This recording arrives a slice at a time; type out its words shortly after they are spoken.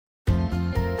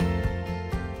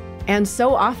And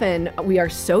so often we are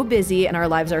so busy and our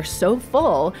lives are so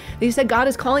full that you said God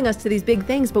is calling us to these big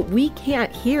things, but we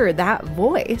can't hear that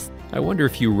voice. I wonder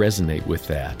if you resonate with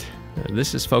that.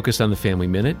 This is Focus on the Family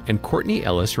Minute, and Courtney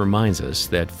Ellis reminds us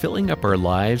that filling up our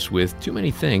lives with too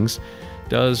many things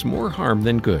does more harm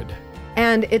than good.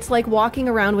 And it's like walking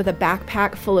around with a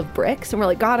backpack full of bricks, and we're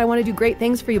like, God, I want to do great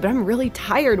things for you, but I'm really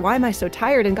tired. Why am I so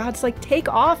tired? And God's like, take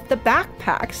off the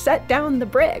backpack, set down the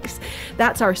bricks.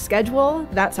 That's our schedule.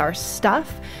 That's our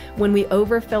stuff. When we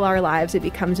overfill our lives, it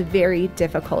becomes very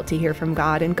difficult to hear from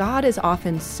God. And God is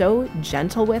often so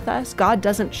gentle with us. God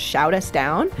doesn't shout us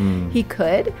down. He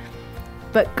could,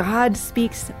 but God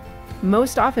speaks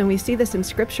most often. We see this in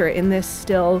Scripture in this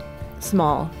still,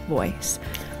 small voice.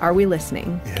 Are we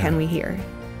listening? Yeah. Can we hear?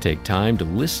 Take time to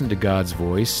listen to God's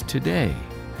voice today.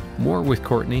 More with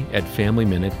Courtney at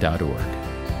FamilyMinute.org.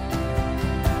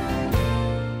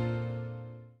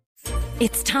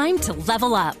 It's time to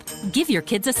level up. Give your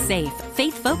kids a safe,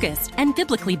 faith-focused, and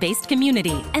biblically based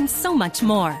community, and so much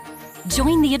more.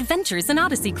 Join the Adventures in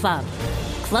Odyssey Club.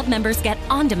 Club members get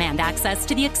on-demand access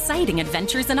to the exciting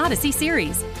Adventures in Odyssey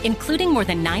series, including more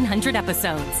than 900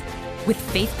 episodes. With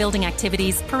faith-building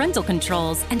activities, parental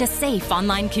controls, and a safe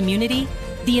online community,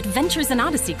 the Adventures in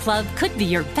Odyssey Club could be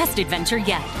your best adventure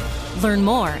yet. Learn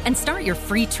more and start your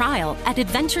free trial at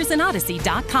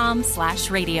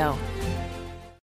adventuresinodyssey.com/radio.